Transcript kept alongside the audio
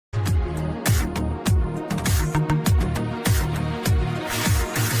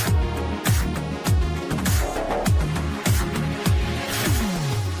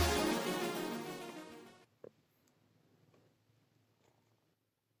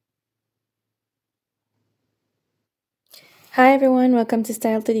Hi everyone, welcome to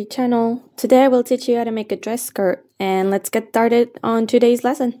Style3D channel. Today I will teach you how to make a dress skirt, and let's get started on today's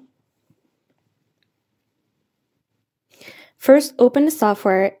lesson. First, open the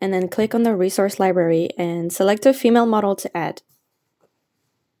software and then click on the resource library and select a female model to add.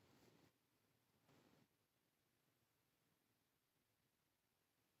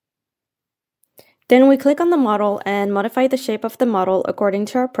 Then we click on the model and modify the shape of the model according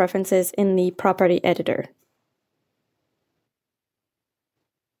to our preferences in the property editor.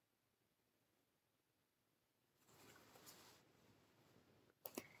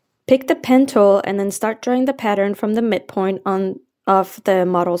 Pick the pen tool and then start drawing the pattern from the midpoint of the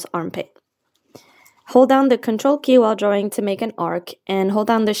model's armpit. Hold down the Control key while drawing to make an arc, and hold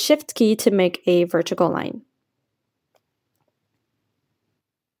down the Shift key to make a vertical line.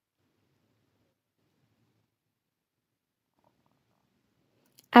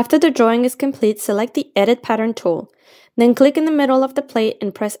 After the drawing is complete, select the Edit Pattern tool. Then click in the middle of the plate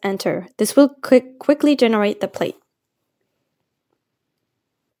and press Enter. This will quickly generate the plate.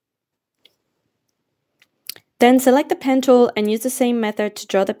 Then select the pen tool and use the same method to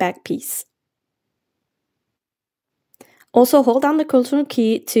draw the back piece. Also hold down the Control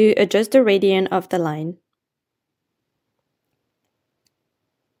key to adjust the radian of the line.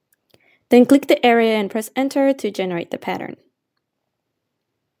 Then click the area and press Enter to generate the pattern.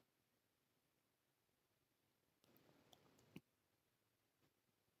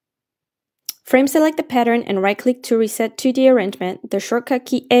 Frame select the pattern and right-click to reset 2D arrangement. The shortcut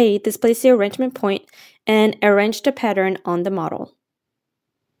key A displays the arrangement point and arrange the pattern on the model.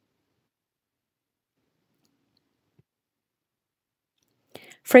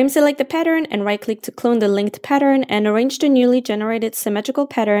 Frame select the pattern and right-click to clone the linked pattern and arrange the newly generated symmetrical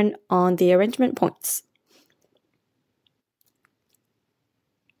pattern on the arrangement points.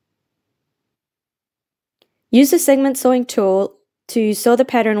 Use the segment sewing tool to sew the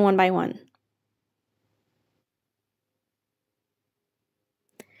pattern one by one.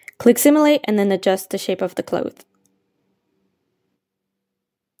 Click Simulate and then adjust the shape of the cloth.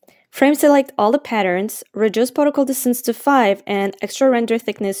 Frame select all the patterns, reduce particle distance to 5 and extra render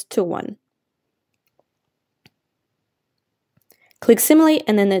thickness to 1. Click Simulate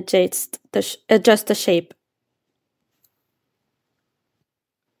and then adjust the shape.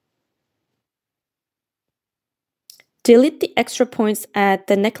 Delete the extra points at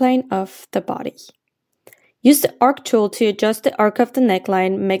the neckline of the body. Use the arc tool to adjust the arc of the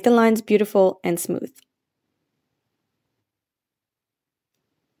neckline, make the lines beautiful and smooth.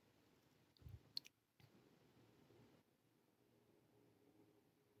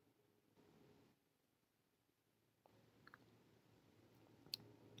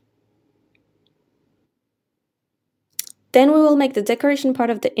 Then we will make the decoration part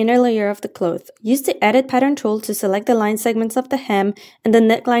of the inner layer of the cloth. Use the Edit Pattern tool to select the line segments of the hem and the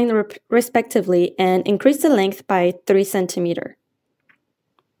neckline respectively and increase the length by 3 cm.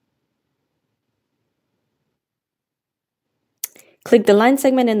 Click the line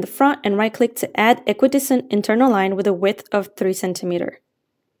segment in the front and right-click to add equidistant internal line with a width of 3 cm.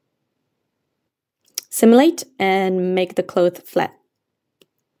 Simulate and make the cloth flat.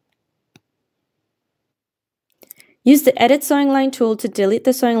 Use the Edit Sewing Line tool to delete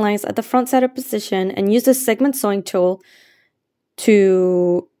the sewing lines at the front center position and use the Segment Sewing tool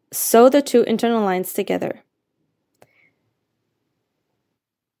to sew the two internal lines together.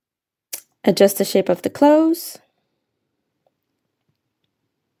 Adjust the shape of the clothes.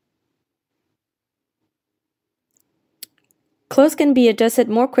 Clothes can be adjusted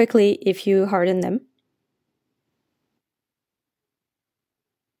more quickly if you harden them.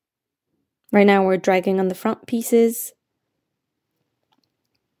 Right now we're dragging on the front pieces.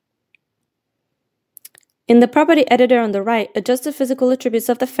 In the property editor on the right, adjust the physical attributes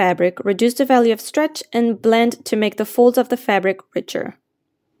of the fabric, reduce the value of stretch, and blend to make the folds of the fabric richer.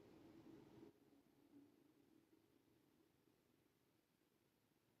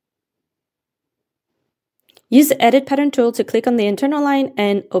 Use the Edit Pattern tool to click on the internal line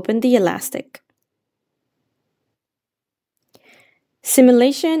and open the elastic.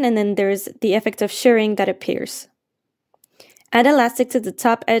 Simulation, and then there's the effect of shearing that appears. Add elastic to the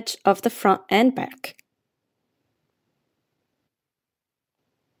top edge of the front and back.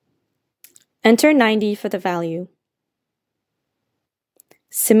 Enter 90 for the value.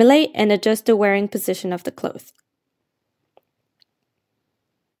 Simulate and adjust the wearing position of the cloth.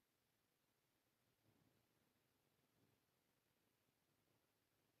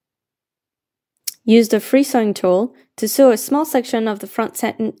 Use the free sewing tool to sew a small section of the front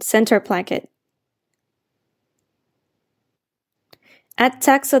center placket. Add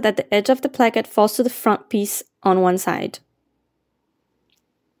tack so that the edge of the placket falls to the front piece on one side.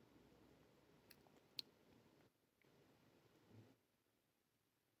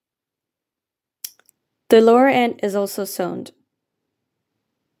 The lower end is also sewn.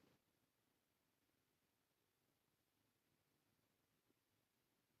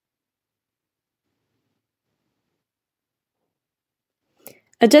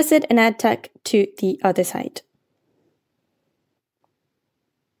 Adjust it and add tack to the other side.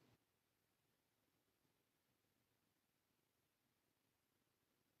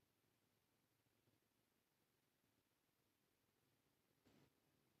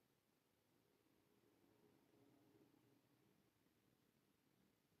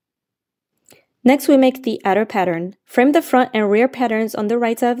 Next, we make the outer pattern. Frame the front and rear patterns on the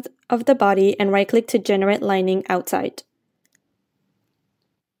right side of the body and right-click to generate lining outside.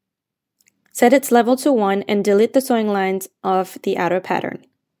 Set its level to 1 and delete the sewing lines of the outer pattern.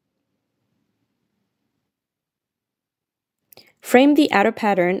 Frame the outer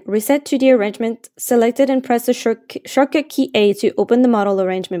pattern, reset to the arrangement selected and press the shortcut key A to open the model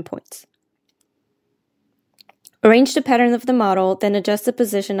arrangement points. Arrange the pattern of the model, then adjust the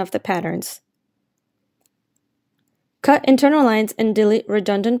position of the patterns. Cut internal lines and delete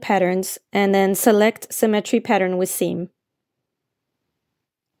redundant patterns, and then select Symmetry Pattern with Seam.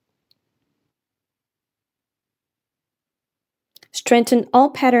 Strengthen all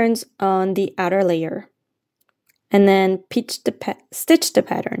patterns on the outer layer, and then stitch the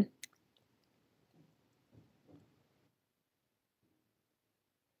pattern.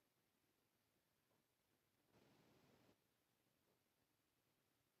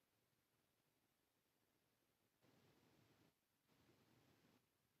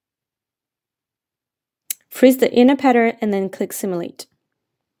 Freeze the inner pattern and then click Simulate.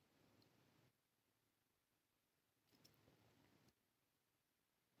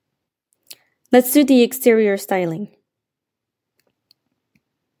 Let's do the exterior styling.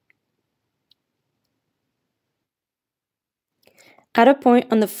 Add a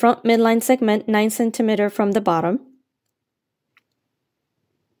point on the front midline segment 9 cm from the bottom.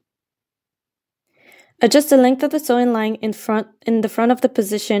 Adjust the length of the sewing line in the front of the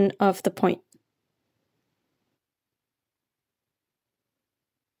position of the point.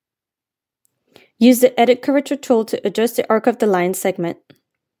 Use the Edit Curvature tool to adjust the arc of the line segment.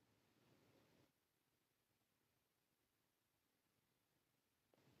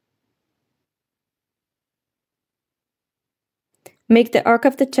 Make the arc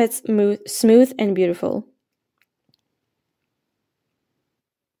of the chest smooth and beautiful.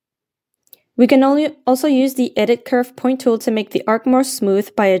 We can also use the Edit Curve Point tool to make the arc more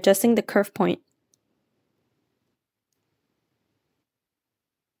smooth by adjusting the curve point.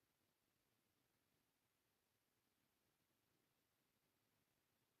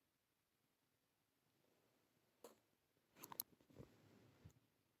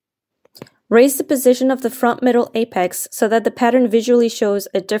 Raise the position of the front middle apex so that the pattern visually shows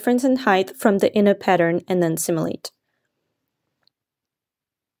a difference in height from the inner pattern, and then simulate.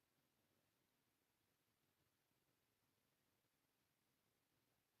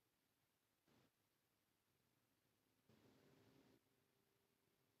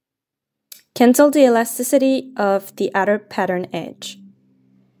 Cancel the elasticity of the outer pattern edge.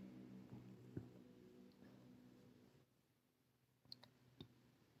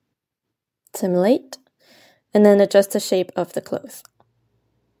 Simulate, and then adjust the shape of the cloth.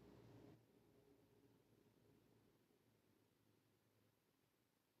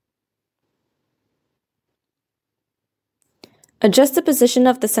 Adjust the position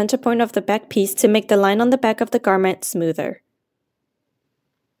of the center point of the back piece to make the line on the back of the garment smoother.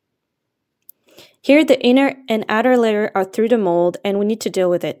 Here, the inner and outer layer are through the mold, and we need to deal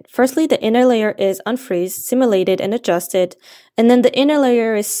with it. Firstly, the inner layer is unfreezed, simulated, and adjusted, and then the inner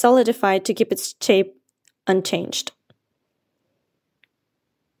layer is solidified to keep its shape unchanged.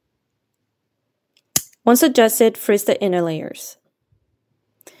 Once adjusted, freeze the inner layers.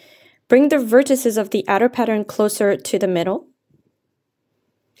 Bring the vertices of the outer pattern closer to the middle.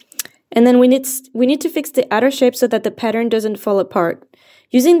 And then we need to fix the outer shape so that the pattern doesn't fall apart.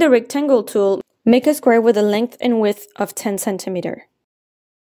 Using the rectangle tool, make a square with a length and width of 10 cm.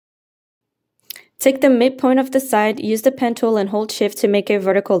 Take the midpoint of the side, use the pen tool and hold shift to make a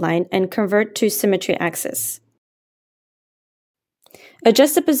vertical line and convert to symmetry axis.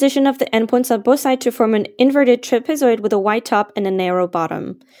 Adjust the position of the endpoints on both sides to form an inverted trapezoid with a wide top and a narrow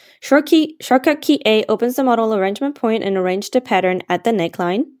bottom. Shortcut key A opens the model arrangement point and arrange the pattern at the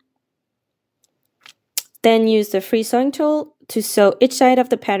neckline. Then use the free sewing tool to sew each side of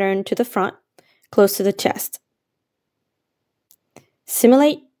the pattern to the front, close to the chest.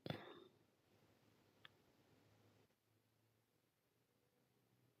 Simulate.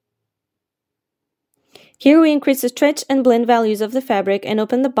 Here we increase the stretch and blend values of the fabric and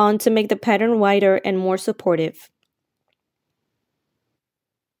open the bond to make the pattern wider and more supportive.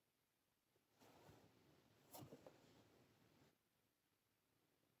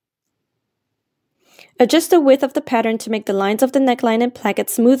 Adjust the width of the pattern to make the lines of the neckline and placket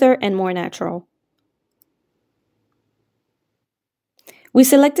smoother and more natural. We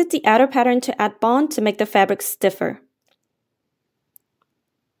selected the outer pattern to add bond to make the fabric stiffer.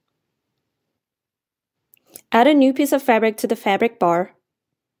 Add a new piece of fabric to the fabric bar.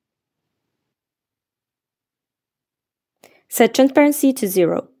 Set transparency to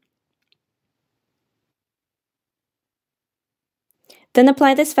 0. Then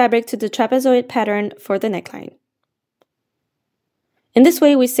apply this fabric to the trapezoid pattern for the neckline. In this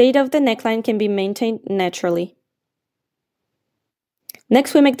way, we say that the neckline can be maintained naturally.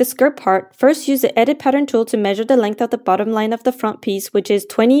 Next, we make the skirt part. First, use the Edit Pattern tool to measure the length of the bottom line of the front piece, which is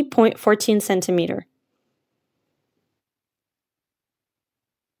 20.14 centimeters.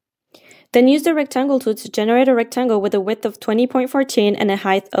 Then use the Rectangle tool to generate a rectangle with a width of 20.14 and a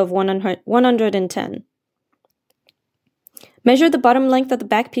height of 110. Measure the bottom length of the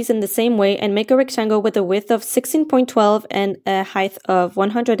back piece in the same way and make a rectangle with a width of 16.12 and a height of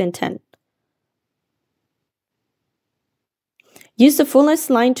 110. Use the Fullness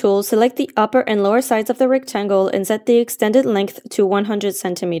Line tool, select the upper and lower sides of the rectangle and set the extended length to 100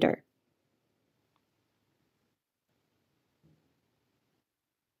 centimeters.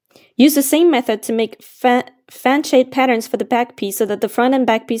 Use the same method to make fan shade patterns for the back piece so that the front and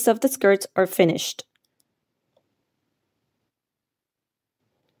back piece of the skirts are finished.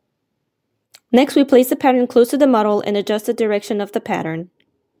 Next, we place the pattern close to the model and adjust the direction of the pattern.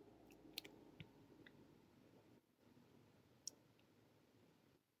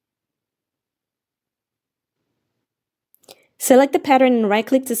 Select the pattern and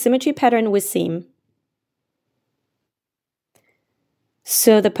right-click the Symmetry pattern with Seam.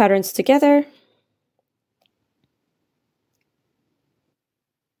 Sew the patterns together.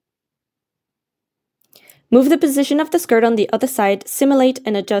 Move the position of the skirt on the other side, simulate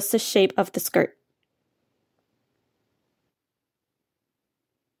and adjust the shape of the skirt.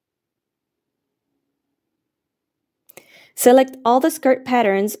 Select all the skirt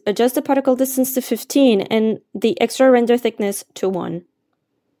patterns, adjust the particle distance to 15 and the extra render thickness to 1.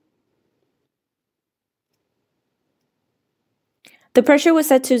 The pressure was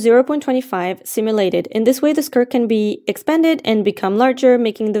set to 0.25, simulated. In this way, the skirt can be expanded and become larger,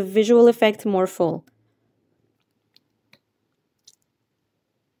 making the visual effect more full.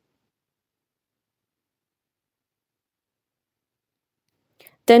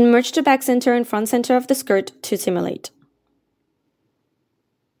 Then merge the back center and front center of the skirt to simulate.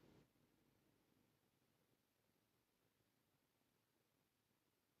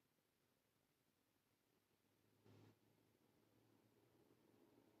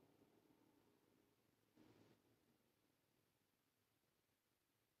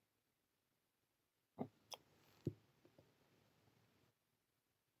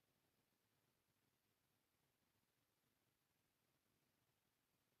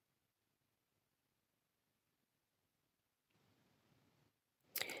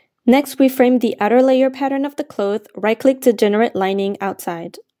 Next, we frame the outer layer pattern of the cloth, right-click to generate lining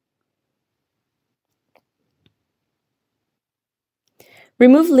outside.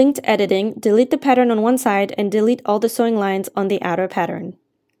 Remove linked editing, delete the pattern on one side, and delete all the sewing lines on the outer pattern.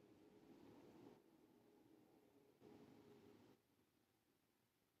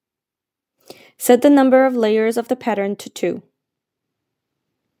 Set the number of layers of the pattern to 2.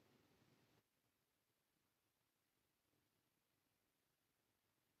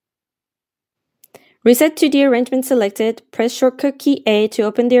 Reset to the arrangement selected, press shortcut key A to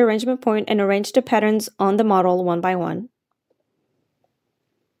open the arrangement point and arrange the patterns on the model one by one.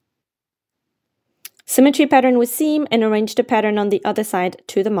 Symmetry pattern with seam and arrange the pattern on the other side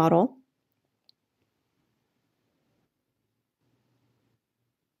to the model.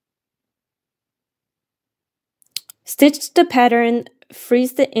 Stitch the pattern,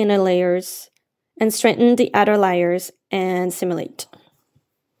 freeze the inner layers, and straighten the outer layers and simulate.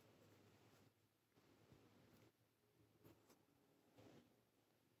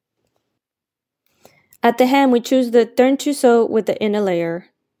 At the hem, we choose the turn to sew with the inner layer.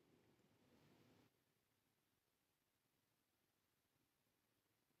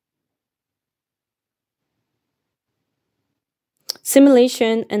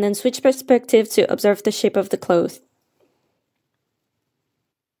 Simulation, and then switch perspective to observe the shape of the cloth.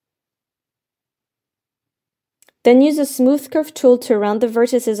 Then use a smooth curve tool to round the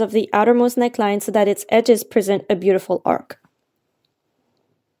vertices of the outermost neckline so that its edges present a beautiful arc.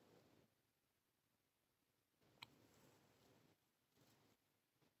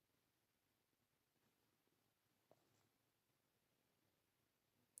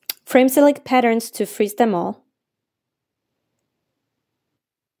 Frame select patterns to freeze them all.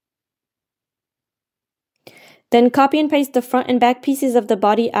 Then copy and paste the front and back pieces of the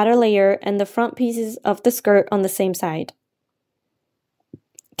body outer layer and the front pieces of the skirt on the same side.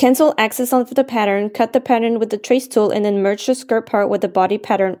 Cancel access of the pattern, cut the pattern with the trace tool, and then merge the skirt part with the body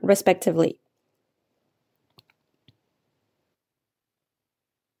pattern respectively.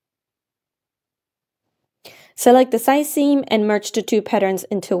 Select the side seam and merge the two patterns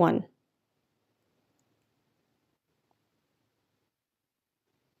into one.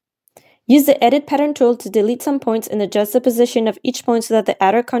 Use the Edit Pattern tool to delete some points and adjust the position of each point so that the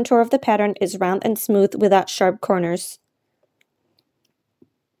outer contour of the pattern is round and smooth without sharp corners.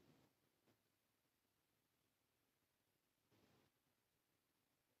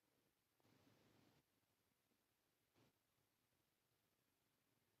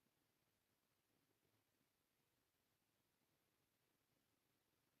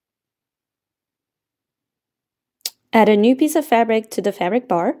 Add a new piece of fabric to the fabric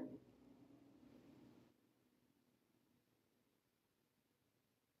bar.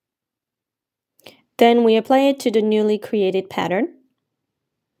 Then we apply it to the newly created pattern.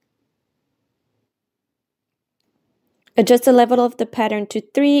 Adjust the level of the pattern to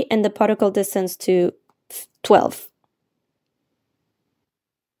 3 and the particle distance to 12.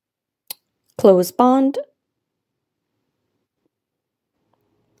 Close bond.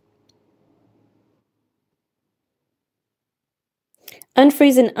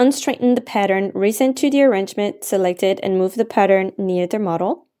 Unfreeze and unstraighten the pattern, resend to the arrangement selected and move the pattern near the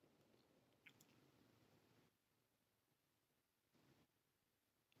model.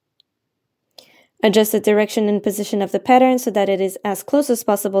 Adjust the direction and position of the pattern so that it is as close as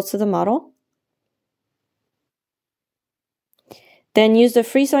possible to the model. Then use the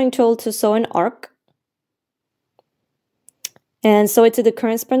free sewing tool to sew an arc. And sew it to the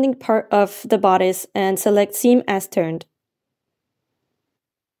corresponding part of the bodice and select seam as turned.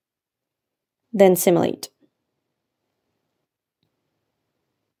 Then simulate.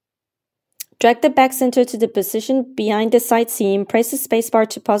 Drag the back center to the position behind the side seam, press the spacebar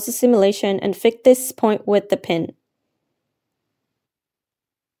to pause the simulation, and fix this point with the pin.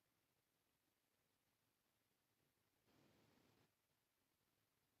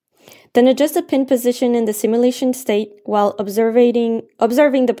 Then adjust the pin position in the simulation state while observing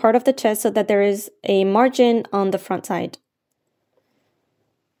the part of the chest so that there is a margin on the front side.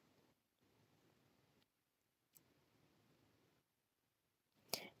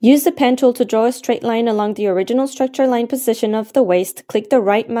 Use the pen tool to draw a straight line along the original structure line position of the waist. Click the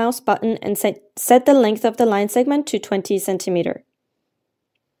right mouse button and set the length of the line segment to 20 centimeters.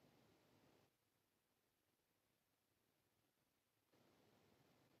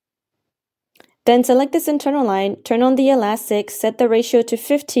 Then select this internal line, turn on the elastic, set the ratio to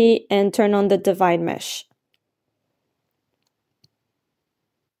 50, and turn on the divide mesh.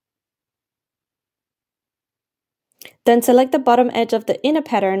 Then select the bottom edge of the inner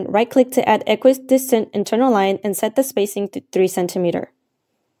pattern, right-click to add equidistant internal line, and set the spacing to 3 centimeters.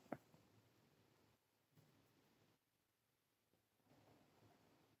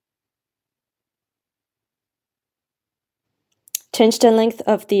 Change the length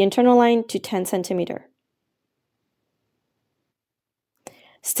of the internal line to 10 centimeters.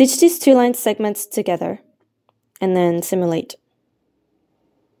 Stitch these two line segments together, and then simulate.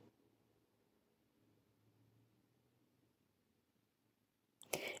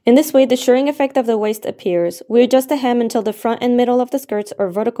 In this way, the shirring effect of the waist appears. We adjust the hem until the front and middle of the skirts are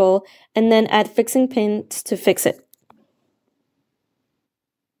vertical, and then add fixing pins to fix it.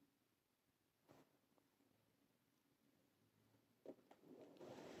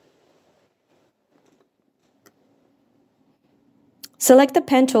 Select the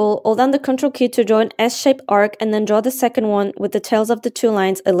pen tool, hold down the Ctrl key to draw an S-shaped arc, and then draw the second one with the tails of the two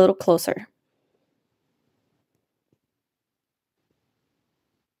lines a little closer.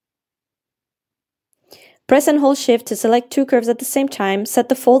 Press and hold Shift to select two curves at the same time, set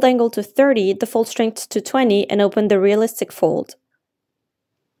the fold angle to 30, the fold strength to 20, and open the realistic fold.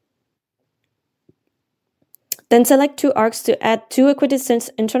 Then select two arcs to add two equidistant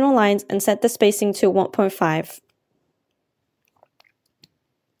internal lines and set the spacing to 1.5.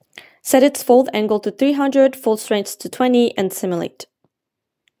 Set its fold angle to 300, fold strength to 20, and simulate.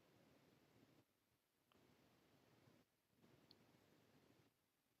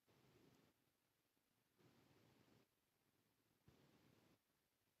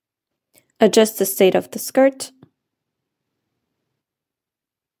 Adjust the state of the skirt.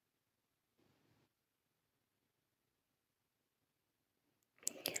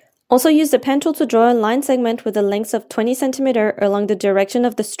 Also use the pen tool to draw a line segment with a length of 20 cm along the direction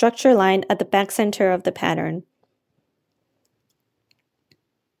of the structure line at the back center of the pattern.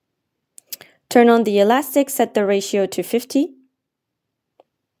 Turn on the elastic, set the ratio to 50.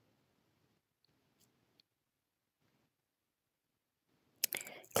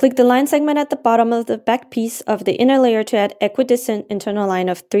 Click the line segment at the bottom of the back piece of the inner layer to add equidistant internal line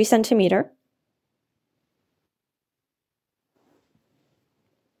of 3 cm.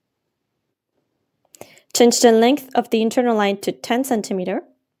 Change the length of the internal line to 10 cm.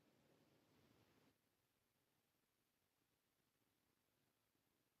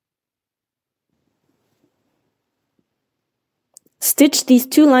 Stitch these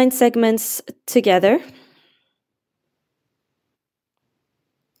two line segments together.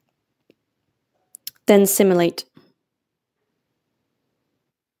 Then simulate.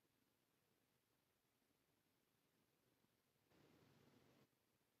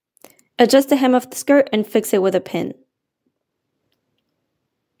 Adjust the hem of the skirt and fix it with a pin.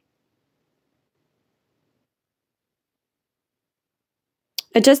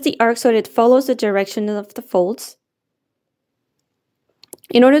 Adjust the arc so that it follows the direction of the folds.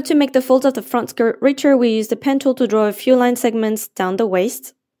 In order to make the folds of the front skirt richer, we use the pen tool to draw a few line segments down the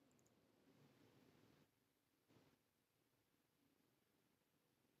waist.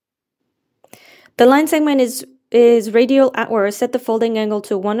 The line segment is radial outward. Set the folding angle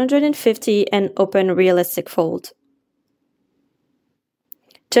to 150 and open realistic fold.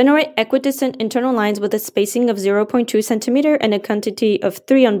 Generate equidistant internal lines with a spacing of 0.2 cm and a quantity of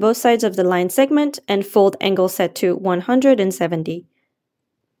 3 on both sides of the line segment, and fold angle set to 170.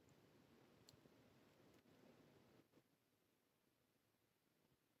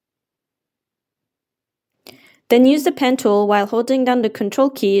 Then use the pen tool while holding down the Control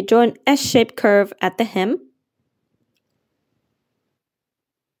key, draw an S-shaped curve at the hem.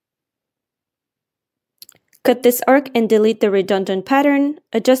 Cut this arc and delete the redundant pattern,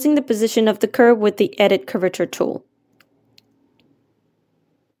 adjusting the position of the curve with the Edit Curvature tool.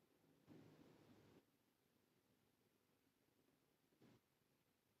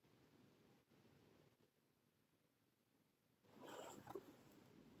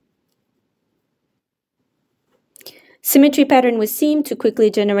 Symmetry pattern with seam to quickly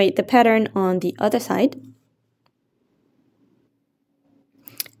generate the pattern on the other side.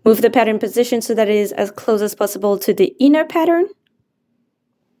 Move the pattern position so that it is as close as possible to the inner pattern.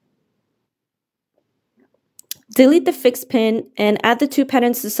 Delete the fixed pin and add the two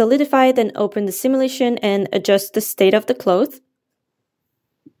patterns to solidify, then open the simulation and adjust the state of the cloth.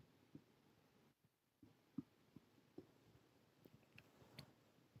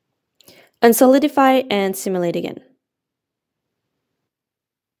 Unsolidify and simulate again.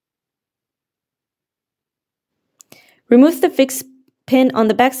 Remove the fixed pin on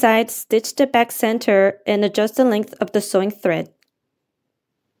the back side, stitch the back center, and adjust the length of the sewing thread.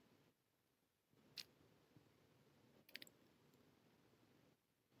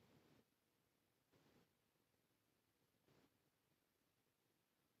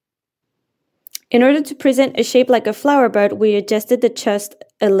 In order to present a shape like a flower bud, we adjusted the chest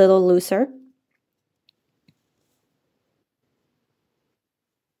a little looser.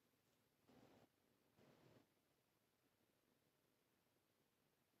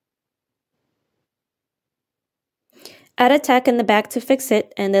 Add a tack in the back to fix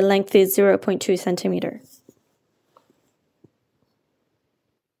it, and the length is 0.2 cm.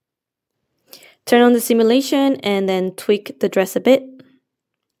 Turn on the simulation and then tweak the dress a bit.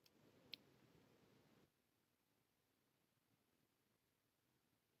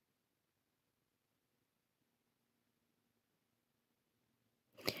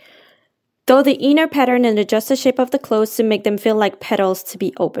 Draw the inner pattern and adjust the shape of the clothes to make them feel like petals to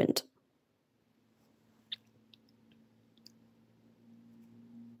be opened.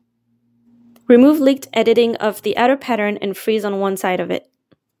 Remove leaked editing of the outer pattern and freeze on one side of it.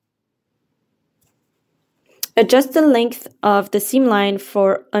 Adjust the length of the seam line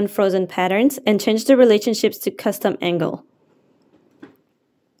for unfrozen patterns and change the relationships to custom angle.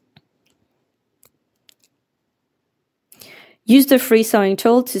 Use the free sewing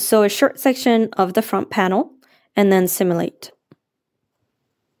tool to sew a short section of the front panel and then simulate.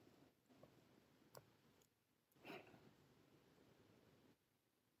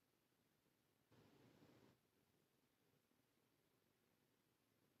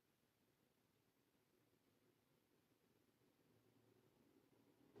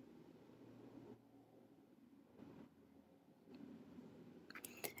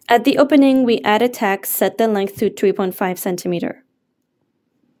 At the opening, we add a tack, set the length to 3.5 cm.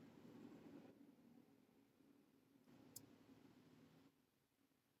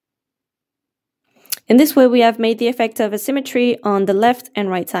 In this way, we have made the effect of asymmetry on the left and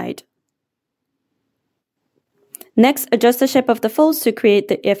right side. Next, adjust the shape of the folds to create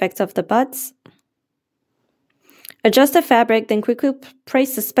the effect of the buds. Adjust the fabric, then quickly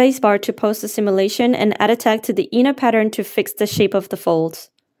press the spacebar to pause the simulation and add a tag to the inner pattern to fix the shape of the folds.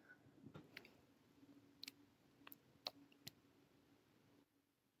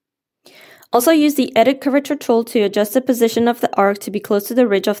 Also use the Edit Curvature tool to adjust the position of the arc to be close to the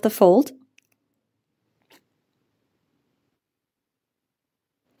ridge of the fold.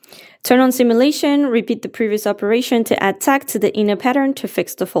 Turn on simulation, repeat the previous operation to add tag to the inner pattern to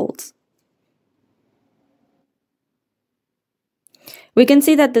fix the folds. We can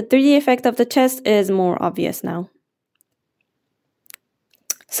see that the 3D effect of the chest is more obvious now.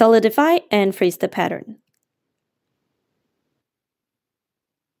 Solidify and freeze the pattern.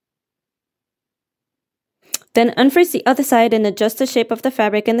 Then unfreeze the other side and adjust the shape of the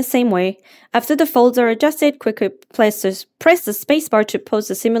fabric in the same way. After the folds are adjusted, quickly press the spacebar to pause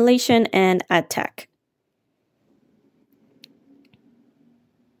the simulation and add tag.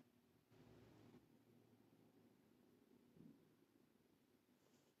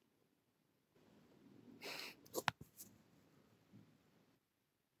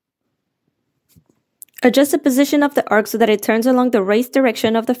 Adjust the position of the arc so that it turns along the raised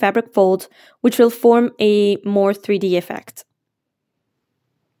direction of the fabric fold, which will form a more 3D effect.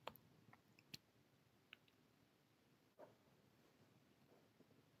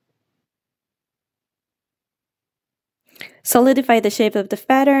 Solidify the shape of the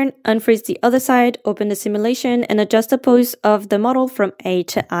pattern, unfreeze the other side, open the simulation, and adjust the pose of the model from A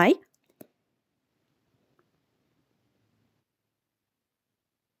to I.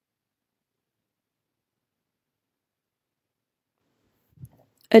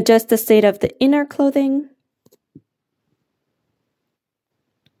 Adjust the state of the inner clothing.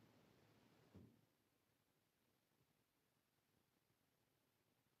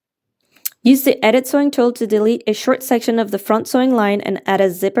 Use the Edit Sewing tool to delete a short section of the front sewing line and add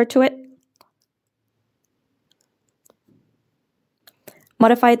a zipper to it.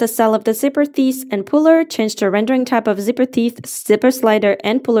 Modify the style of the zipper teeth and puller, change the rendering type of zipper teeth, zipper slider,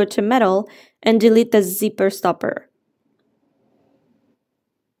 and puller to metal, and delete the zipper stopper.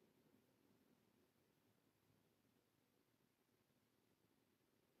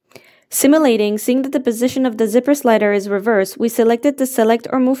 Simulating, seeing that the position of the zipper slider is reversed, we selected the Select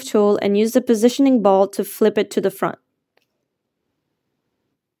or Move tool and used the positioning ball to flip it to the front.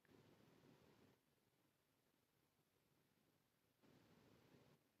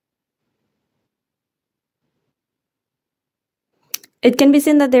 It can be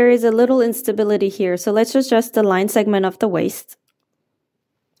seen that there is a little instability here, so let's adjust the line segment of the waist.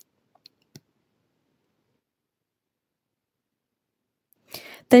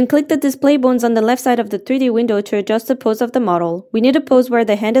 Then click the display bones on the left side of the 3D window to adjust the pose of the model. We need a pose where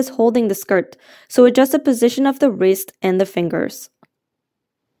the hand is holding the skirt, so adjust the position of the wrist and the fingers.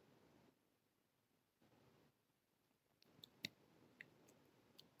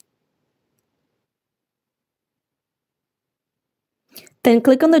 Then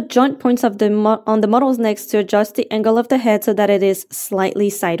click on the joint points of on the model's neck to adjust the angle of the head so that it is slightly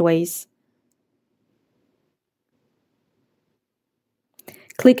sideways.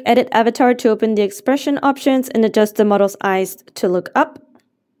 Click Edit Avatar to open the expression options and adjust the model's eyes to look up.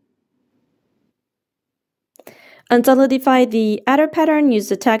 Unsolidify the adder pattern, use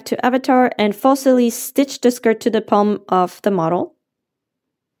the tag to avatar, and falsely stitch the skirt to the palm of the model.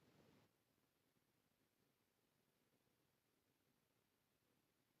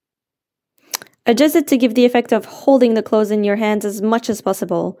 Adjust it to give the effect of holding the clothes in your hands as much as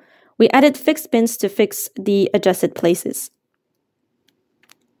possible. We added fixed pins to fix the adjusted places.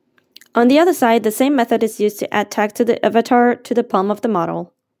 On the other side, the same method is used to add tag to the avatar to the palm of the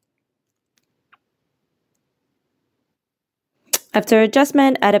model. After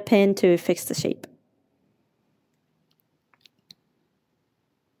adjustment, add a pin to fix the shape.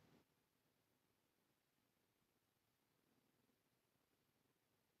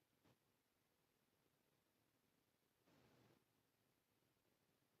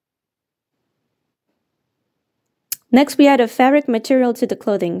 Next, we add a fabric material to the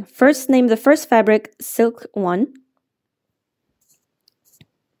clothing. First, name the first fabric Silk 1.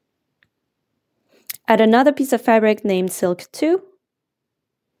 Add another piece of fabric named Silk 2.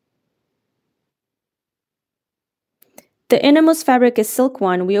 The innermost fabric is Silk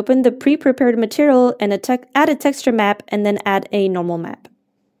 1. We open the pre-prepared material and add a texture map and then add a normal map.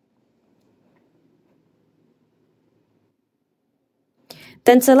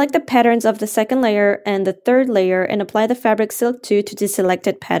 Then select the patterns of the second layer and the third layer and apply the fabric Silk 2 to the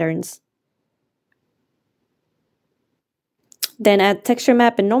selected patterns. Then add texture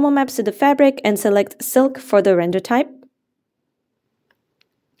map and normal maps to the fabric and select silk for the render type.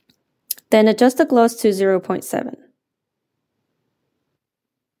 Then adjust the gloss to 0.7.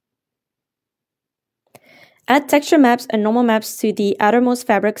 Add texture maps and normal maps to the outermost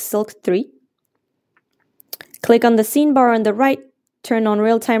fabric Silk 3. Click on the scene bar on the right, turn on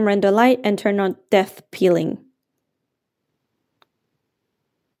real-time render light, and turn on depth peeling.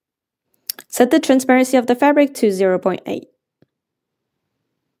 Set the transparency of the fabric to 0.8.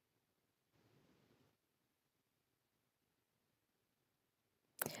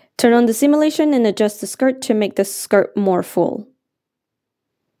 Turn on the simulation and adjust the skirt to make the skirt more full.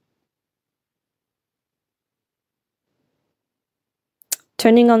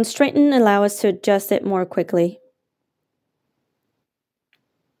 Turning on straighten allows us to adjust it more quickly.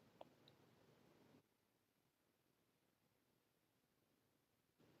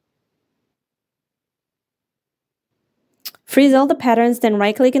 Freeze all the patterns, then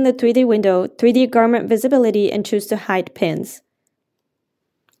right-click in the 3D window, 3D garment visibility, and choose to hide pins.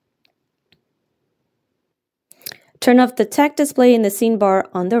 Turn off the tag display in the scene bar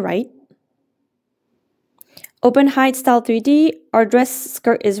on the right. Open Hide Style3D. Our dress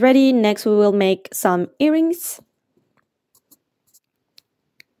skirt is ready. Next, we will make some earrings.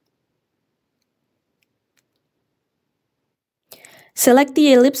 Select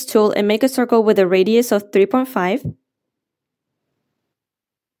the ellipse tool and make a circle with a radius of 3.5.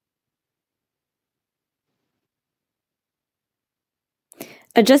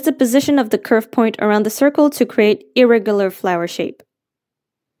 Adjust the position of the curve point around the circle to create irregular flower shape.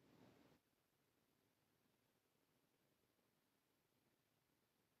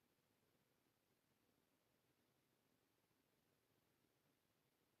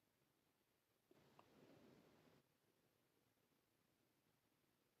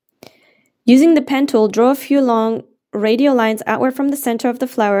 Using the pen tool, draw a few long radial lines outward from the center of the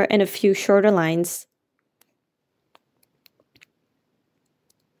flower and a few shorter lines.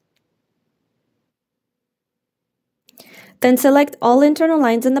 Then select all internal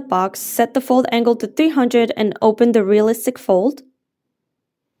lines in the box, set the fold angle to 300 and open the realistic fold.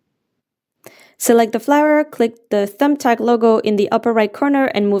 Select the flower, click the thumbtack logo in the upper right corner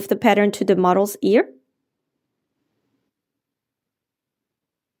and move the pattern to the model's ear.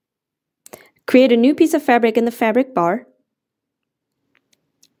 Create a new piece of fabric in the fabric bar.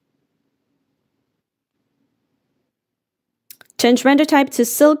 Change render type to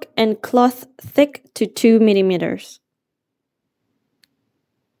silk and cloth thick to 2 millimeters.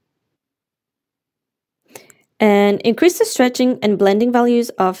 And increase the stretching and blending values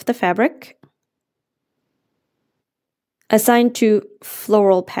of the fabric. Assign to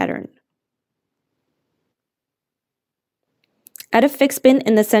floral pattern. Add a fixed pin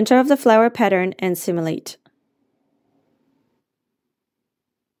in the center of the flower pattern and simulate.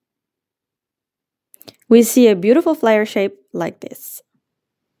 We see a beautiful flower shape like this.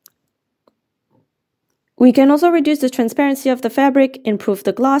 We can also reduce the transparency of the fabric, improve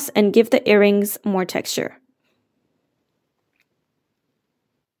the gloss, and give the earrings more texture.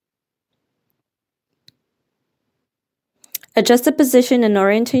 Adjust the position and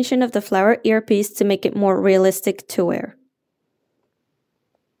orientation of the flower earpiece to make it more realistic to wear.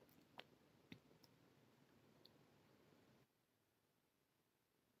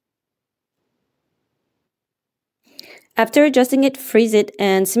 After adjusting it, freeze it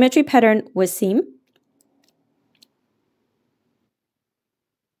and symmetry pattern with seam.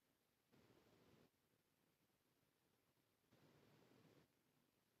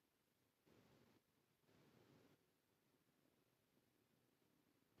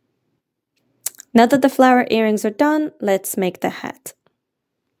 Now that the flower earrings are done, let's make the hat.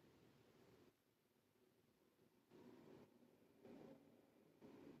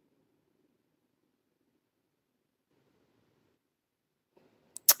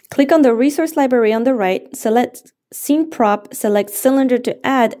 Click on the resource library on the right, select scene prop, select cylinder to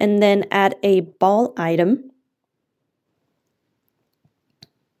add, and then add a ball item.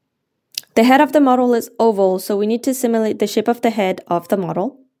 The head of the model is oval, so we need to simulate the shape of the head of the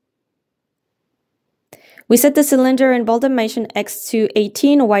model. We set the cylinder and ball dimension X to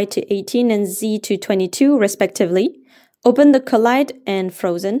 18, Y to 18, and Z to 22, respectively. Open the Collide and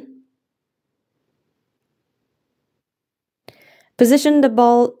Frozen. Position the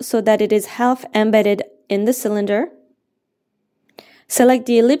ball so that it is half embedded in the cylinder. Select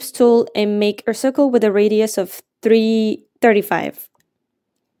the ellipse tool and make a circle with a radius of 335.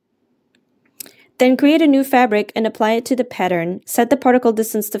 Then create a new fabric and apply it to the pattern. Set the particle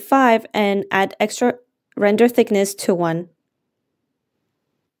distance to 5 and add extra render thickness to 1.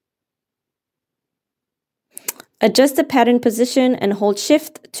 Adjust the pattern position and hold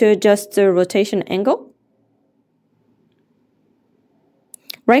Shift to adjust the rotation angle.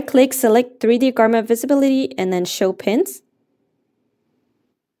 Right-click, select 3D garment visibility, and then Show Pins.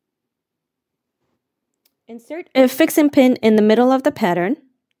 Insert a fixing pin in the middle of the pattern.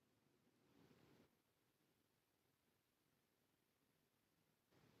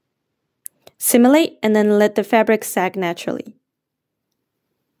 Simulate and then let the fabric sag naturally.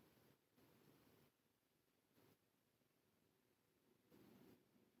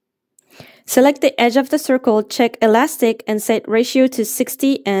 Select the edge of the circle, check elastic, and set ratio to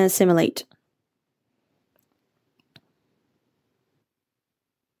 60 and simulate.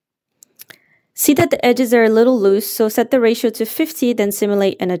 See that the edges are a little loose, so set the ratio to 50, then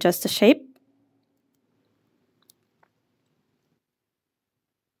simulate and adjust the shape.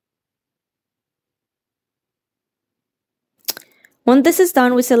 When this is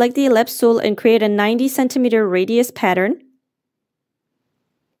done, we select the ellipse tool and create a 90 centimeter radius pattern.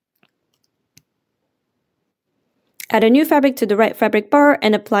 Add a new fabric to the right fabric bar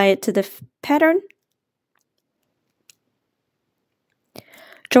and apply it to the pattern.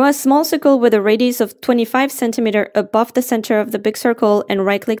 Draw a small circle with a radius of 25 cm above the center of the big circle and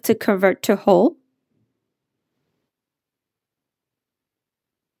right-click to convert to whole.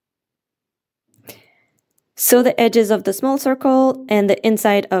 Sew the edges of the small circle and the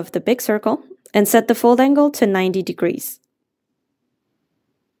inside of the big circle and set the fold angle to 90 degrees.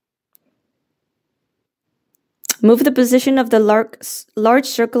 Move the position of the large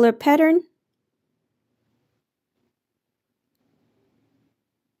circular pattern.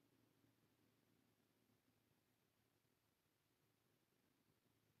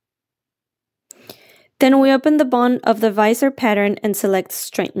 Then we open the bond of the visor pattern and select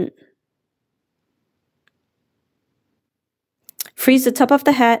Straighten. Freeze the top of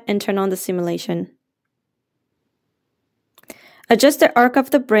the hat and turn on the simulation. Adjust the arc of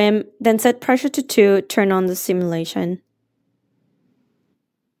the brim, then set pressure to 2, turn on the simulation.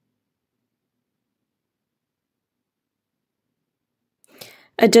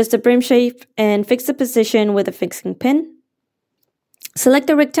 Adjust the brim shape and fix the position with a fixing pin. Select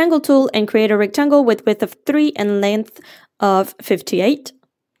the rectangle tool and create a rectangle with width of 3 and length of 58.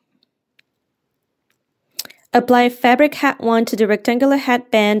 Apply fabric hat 1 to the rectangular hat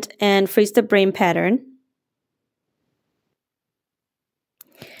band and freeze the brim pattern.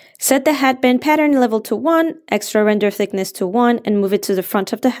 Set the hat band pattern level to 1, extra render thickness to 1, and move it to the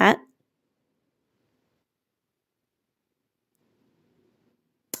front of the hat.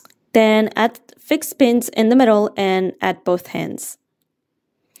 Then add fixed pins in the middle and at both ends.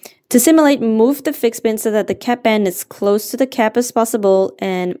 To simulate, move the fixed pin so that the cap band is close to the cap as possible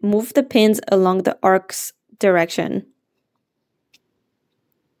and move the pins along the arc's direction.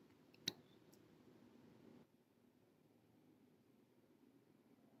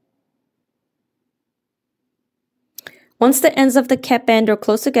 Once the ends of the cap band are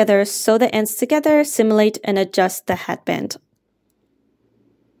close together, sew the ends together, simulate, and adjust the hat band.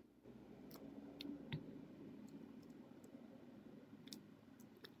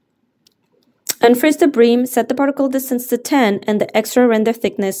 Unfreeze the brim, set the particle distance to 10 and the extra render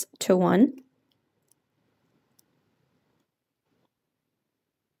thickness to 1.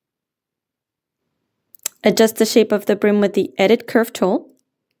 Adjust the shape of the brim with the Edit Curve tool.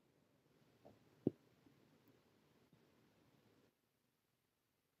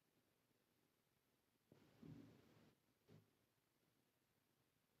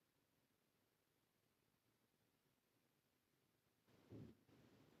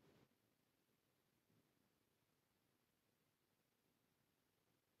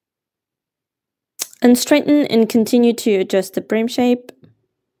 And straighten and continue to adjust the brim shape.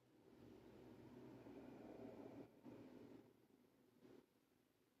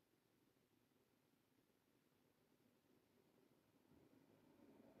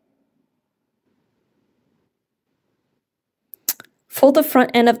 Fold the front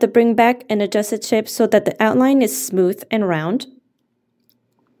end of the brim back and adjust its shape so that the outline is smooth and round.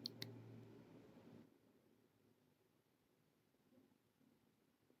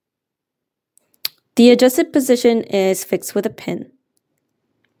 The adjusted position is fixed with a pin.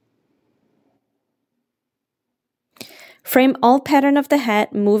 Frame all pattern of the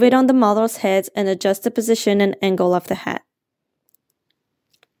hat, move it on the model's heads, and adjust the position and angle of the hat.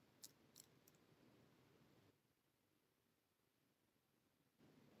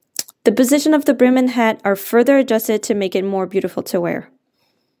 The position of the brim and hat are further adjusted to make it more beautiful to wear.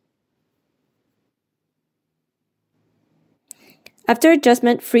 After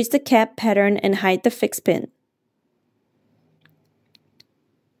adjustment, freeze the cap pattern and hide the fixed pin.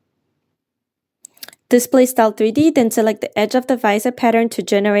 Display Style3D, then select the edge of the visor pattern to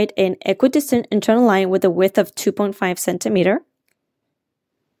generate an equidistant internal line with a width of 2.5 centimeter.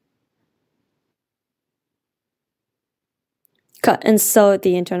 Cut and sew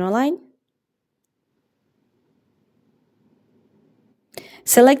the internal line.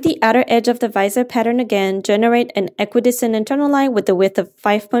 Select the outer edge of the visor pattern again, generate an equidistant internal line with a width of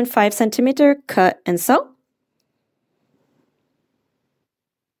 5.5 centimeter, cut and sew.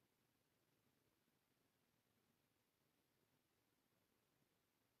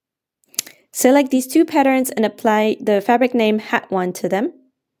 Select these two patterns and apply the fabric name Hat1 to them.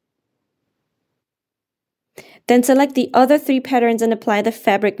 Then select the other three patterns and apply the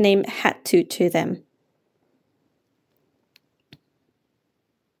fabric name Hat2 to them.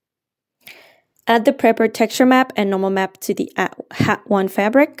 Add the prepper texture map and normal map to the Hat1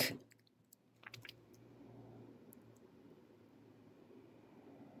 fabric.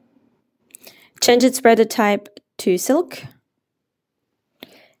 Change its spreader type to silk.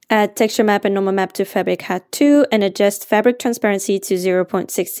 Add texture map and normal map to fabric Hat2 and adjust fabric transparency to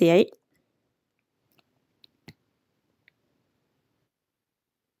 0.68.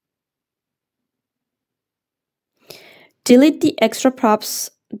 Delete the extra props.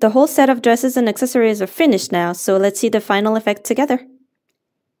 The whole set of dresses and accessories are finished now, so let's see the final effect together.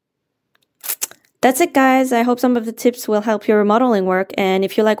 That's it, guys. I hope some of the tips will help your remodeling work, and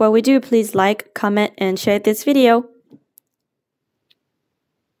if you like what we do, please like, comment, and share this video.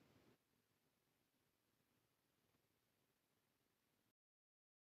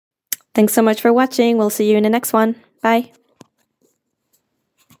 Thanks so much for watching. We'll see you in the next one. Bye.